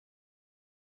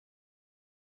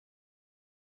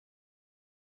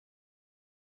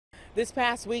This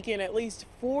past weekend, at least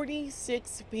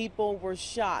 46 people were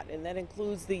shot, and that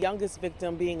includes the youngest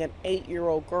victim being an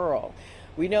 8-year-old girl.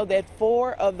 We know that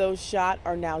 4 of those shot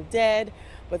are now dead,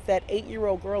 but that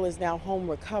 8-year-old girl is now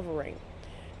home recovering.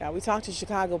 Now, we talked to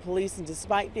Chicago police, and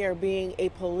despite there being a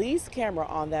police camera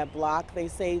on that block, they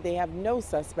say they have no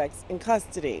suspects in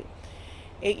custody.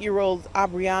 8-year-old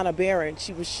Abrianna Barron,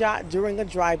 she was shot during a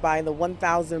drive-by in the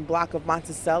 1000 block of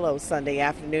Monticello Sunday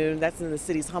afternoon. That's in the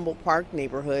city's Humboldt Park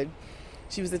neighborhood.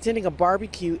 She was attending a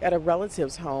barbecue at a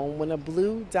relative's home when a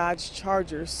blue Dodge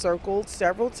Charger circled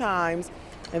several times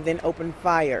and then opened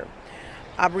fire.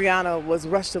 Abrianna was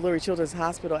rushed to Lurie Children's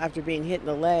Hospital after being hit in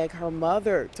the leg. Her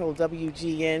mother told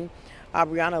WGN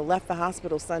Abrianna left the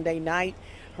hospital Sunday night.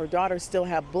 Her daughter still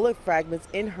had bullet fragments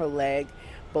in her leg,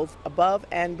 both above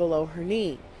and below her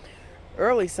knee.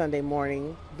 Early Sunday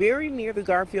morning, very near the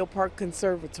Garfield Park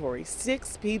Conservatory,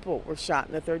 6 people were shot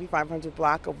in the 3500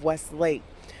 block of West Lake.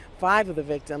 5 of the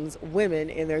victims, women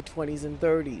in their 20s and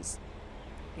 30s.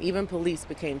 Even police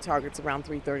became targets around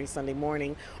 3:30 Sunday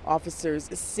morning. Officers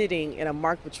sitting in a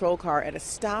marked patrol car at a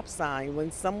stop sign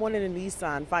when someone in a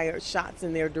Nissan fired shots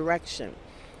in their direction.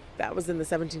 That was in the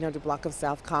 1700 block of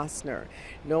South Costner.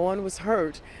 No one was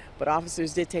hurt, but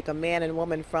officers did take a man and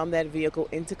woman from that vehicle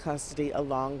into custody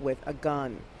along with a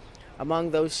gun.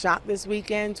 Among those shot this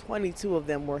weekend, 22 of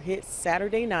them were hit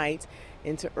Saturday night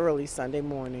into early Sunday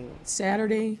morning.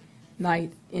 Saturday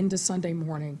night into Sunday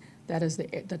morning, that is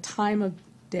the time of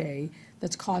day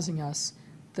that's causing us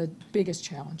the biggest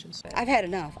challenges. I've had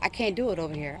enough. I can't do it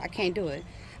over here. I can't do it.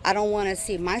 I don't want to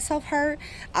see myself hurt.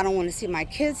 I don't want to see my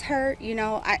kids hurt. You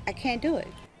know, I can't do it.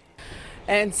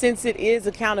 And since it is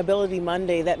Accountability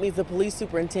Monday, that means the police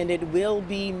superintendent will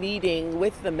be meeting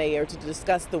with the mayor to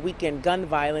discuss the weekend gun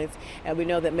violence. And we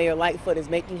know that Mayor Lightfoot is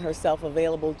making herself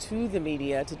available to the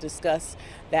media to discuss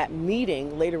that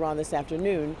meeting later on this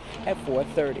afternoon at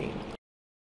 4:30.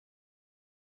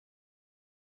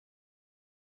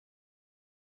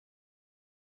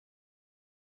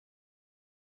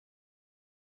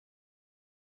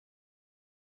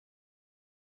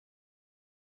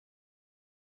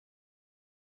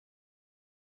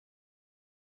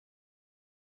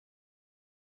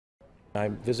 I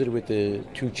visited with the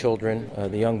 2 children.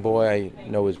 The young boy, I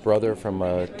know his brother from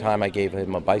a time I gave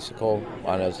him a bicycle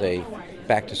on as a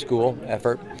back-to-school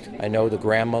effort. I know the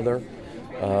grandmother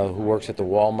who works at the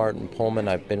Walmart in Pullman.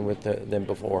 I've been with them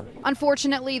before.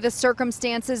 Unfortunately, the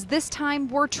circumstances this time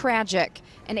were tragic.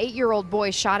 An 8-year-old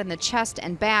boy shot in the chest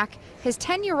and back. His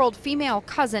 10-year-old female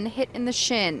cousin hit in the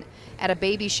shin at a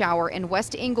baby shower in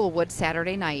West Englewood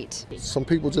Saturday night. Some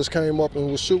people just came up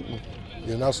and was shooting.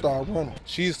 And I started running.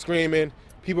 She's screaming.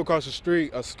 People across the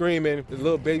street are screaming. The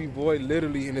little baby boy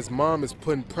literally and his mom is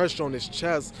putting pressure on his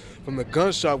chest from the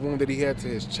gunshot wound that he had to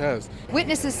his chest.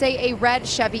 Witnesses say a red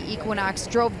Chevy Equinox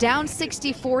drove down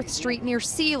 64th Street near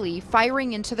Sealy,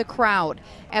 firing into the crowd.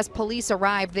 As police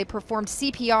arrived, they performed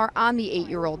CPR on the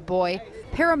 8-year-old boy.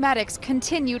 Paramedics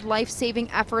continued life-saving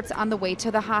efforts on the way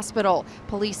to the hospital.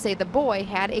 Police say the boy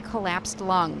had a collapsed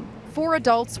lung. 4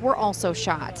 adults were also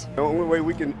shot. The only way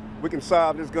we can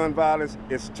solve this gun violence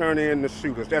is turn in the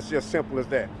shooters. That's just simple as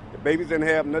that. The babies didn't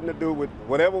have nothing to do with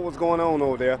whatever was going on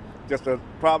over there, just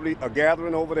probably a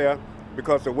gathering over there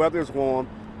because the weather is warm.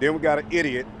 Then we got an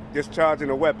idiot discharging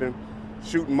a weapon,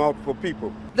 shooting multiple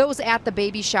people. Those at the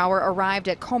baby shower arrived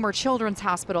at Comer Children's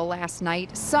Hospital last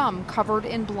night, some covered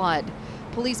in blood.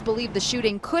 Police believe the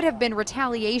shooting could have been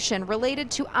retaliation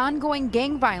related to ongoing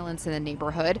gang violence in the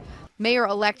neighborhood.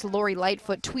 Mayor-elect Lori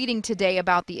Lightfoot tweeting today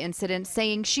about the incident,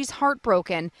 saying she's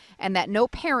heartbroken and that no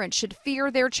parent should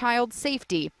fear their child's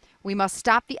safety. We must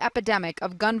stop the epidemic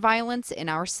of gun violence in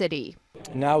our city.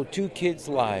 Now 2 kids'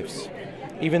 lives,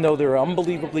 even though they're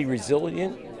unbelievably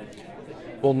resilient,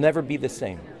 will never be the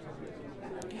same.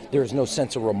 There's no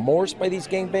sense of remorse by these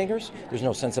gangbangers. There's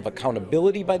no sense of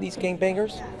accountability by these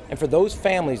gangbangers. And for those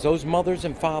families, those mothers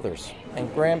and fathers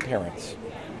and grandparents,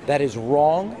 that is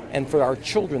wrong, and for our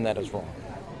children that is wrong,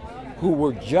 who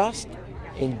were just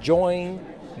enjoying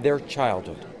their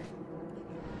childhood.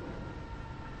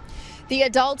 The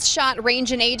adults shot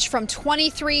range in age from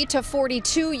 23 to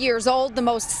 42 years old. The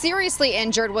most seriously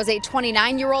injured was a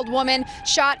 29-year-old woman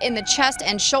shot in the chest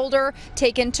and shoulder,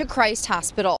 taken to Christ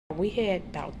Hospital. We had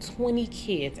about 20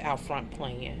 kids out front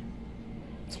playing.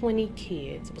 20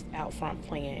 kids was out front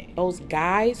playing. Those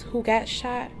guys who got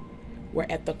shot were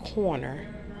at the corner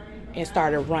and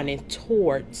started running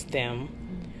towards them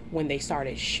when they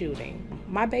started shooting.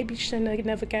 My baby shouldn't have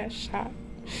never got shot.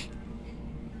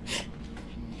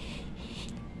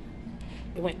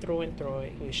 It went through and through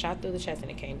it. He was shot through the chest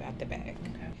and it came out the back.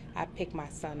 I picked my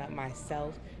son up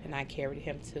myself and I carried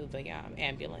him to the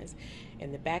ambulance.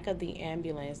 In the back of the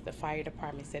ambulance, the fire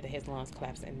department said that his lungs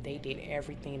collapsed, and they did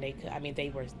everything they could. I mean, they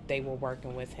were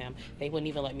working with him. They wouldn't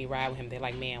even let me ride with him. They're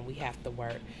like, man, we have to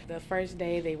work. The first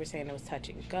day they were saying it was touch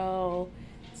and go.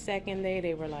 Second day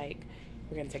they were like,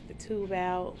 we're gonna take the tube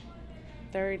out.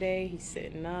 Third day he's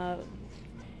sitting up.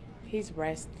 He's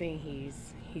resting.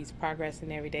 He's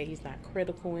progressing every day. He's not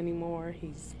critical anymore.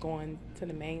 He's going to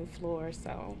the main floor.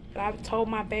 So I told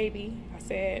my baby, I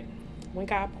said, when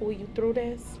God pull you through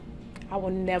this, I will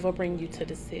never bring you to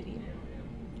the city.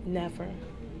 Never.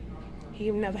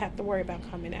 He'll never have to worry about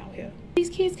coming out here. These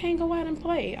kids can't go out and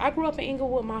play. I grew up in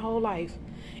Inglewood my whole life,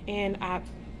 and I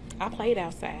played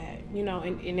outside, you know,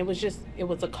 and it was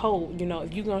a code, you know,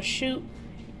 if you're gonna shoot,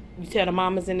 you tell the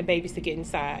mamas and the babies to get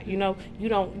inside, you know, you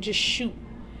don't just shoot.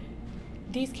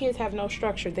 These kids have no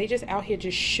structure. They just out here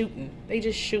just shooting. They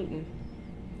just shooting.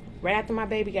 Right after my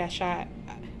baby got shot,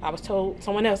 I was told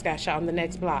someone else got shot on the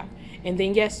next block. And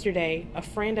then yesterday, a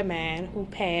friend of mine who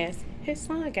passed, his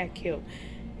son got killed.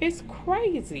 It's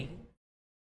crazy.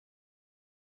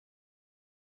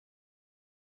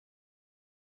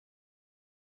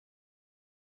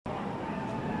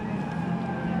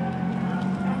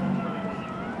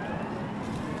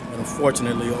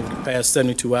 Unfortunately, over the past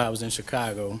 72 hours in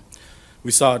Chicago, we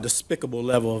saw a despicable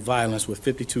level of violence with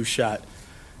 52 shot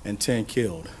and 10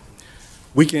 killed.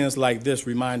 Weekends like this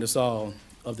remind us all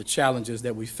of the challenges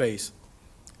that we face,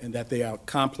 and that they are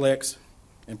complex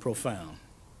and profound.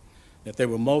 That there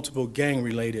were multiple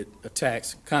gang-related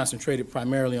attacks concentrated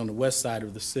primarily on the west side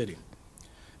of the city,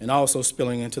 and also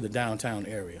spilling into the downtown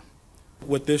area.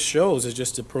 What this shows is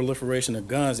just the proliferation of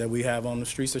guns that we have on the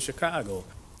streets of Chicago.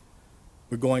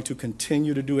 We're going to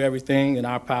continue to do everything in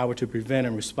our power to prevent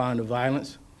and respond to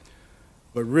violence,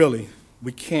 but really,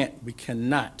 we can't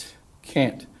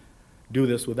do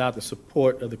this without the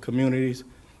support of the communities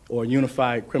or a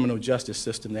unified criminal justice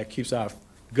system that keeps our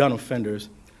gun offenders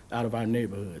out of our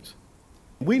neighborhoods.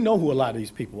 We know who a lot of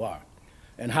these people are.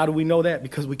 And how do we know that?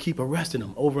 Because we keep arresting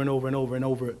them over and over and over and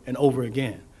over and over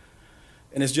again.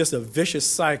 And it's just a vicious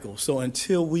cycle. So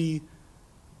until we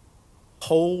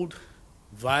hold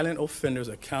violent offenders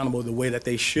accountable the way that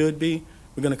they should be,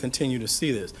 we're going to continue to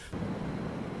see this.